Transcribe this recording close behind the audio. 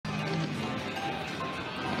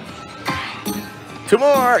Two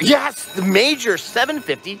more. Yes, the major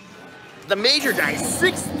 750. The major dice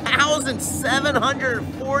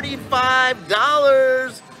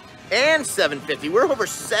 $6,745 and 750. We're over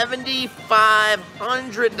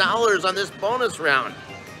 $7,500 on this bonus round.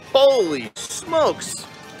 Holy smokes.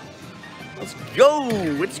 Let's go.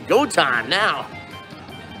 It's go time now.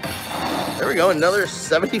 There we go. Another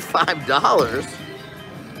 $75.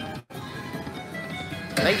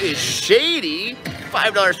 Thank you, Shady.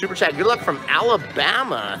 $5 super chat. Good luck from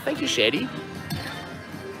Alabama. Thank you, Shady.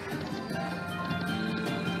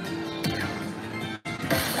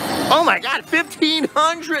 Oh my God,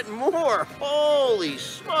 1,500 more. Holy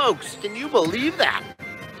smokes. Can you believe that?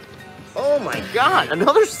 Oh my God,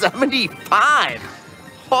 another 75.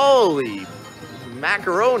 Holy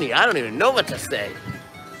macaroni. I don't even know what to say.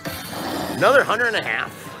 Another 150.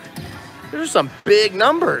 Those are some big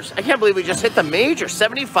numbers. I can't believe we just hit the major.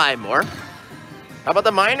 75 more. How about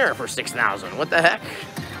the minor for 6,000? What the heck?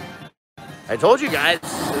 I told you guys,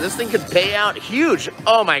 this thing could pay out huge.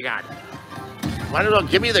 Oh my God. Might as well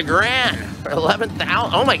give me the grand for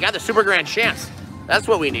 11,000. Oh my God, the super grand chance. That's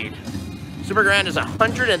what we need. Super grand is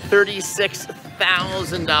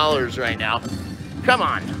 $136,000 right now. Come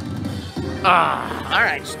on. All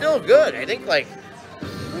right, still good. I think like,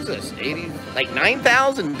 what is this, 80, like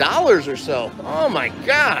 $9,000 or so. Oh my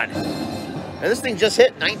God. And this thing just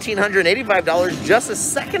hit $1,985 just a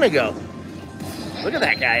second ago. Look at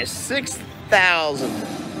that, guys,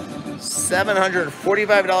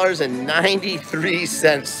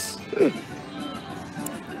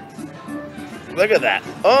 $6,745.93. Look at that.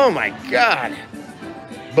 Oh my God.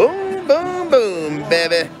 Boom, boom, boom,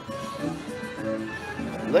 baby.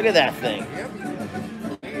 Look at that thing.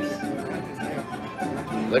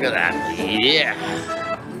 Look at that. Yeah.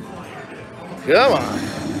 Come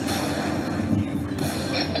on.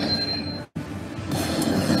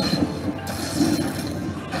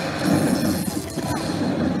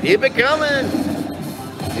 Keep it coming.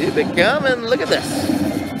 Keep it coming. Look at this.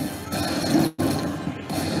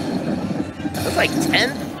 That's like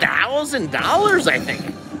 $10,000, I think.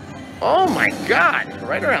 Oh my God.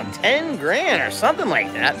 Right around 10 grand or something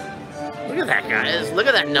like that. Look at that, guys. Look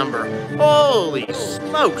at that number. Holy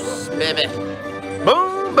smokes, baby.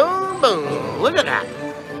 Boom, boom, boom. Look at that.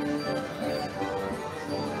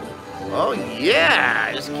 Oh,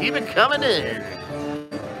 yeah. Just keep it coming in.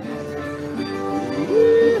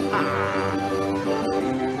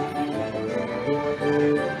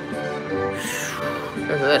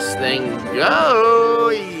 Look at this thing go.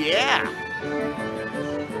 Yeah.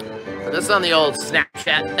 Put this on the old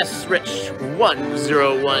Snapchat,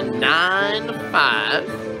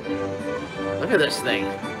 srich10195. Look at this thing.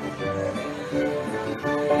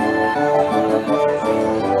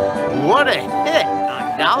 What a hit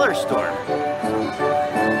on Dollar Store.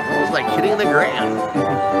 It was like hitting the ground.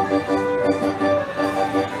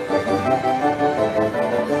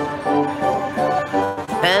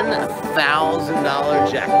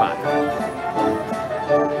 $10,000 jackpot.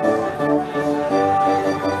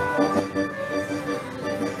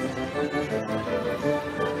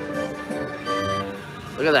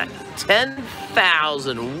 Look at that.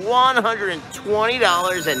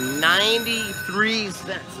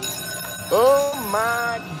 $10,120.93. Oh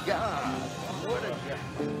my God.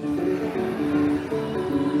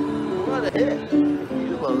 What a hit. Can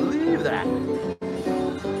you believe that?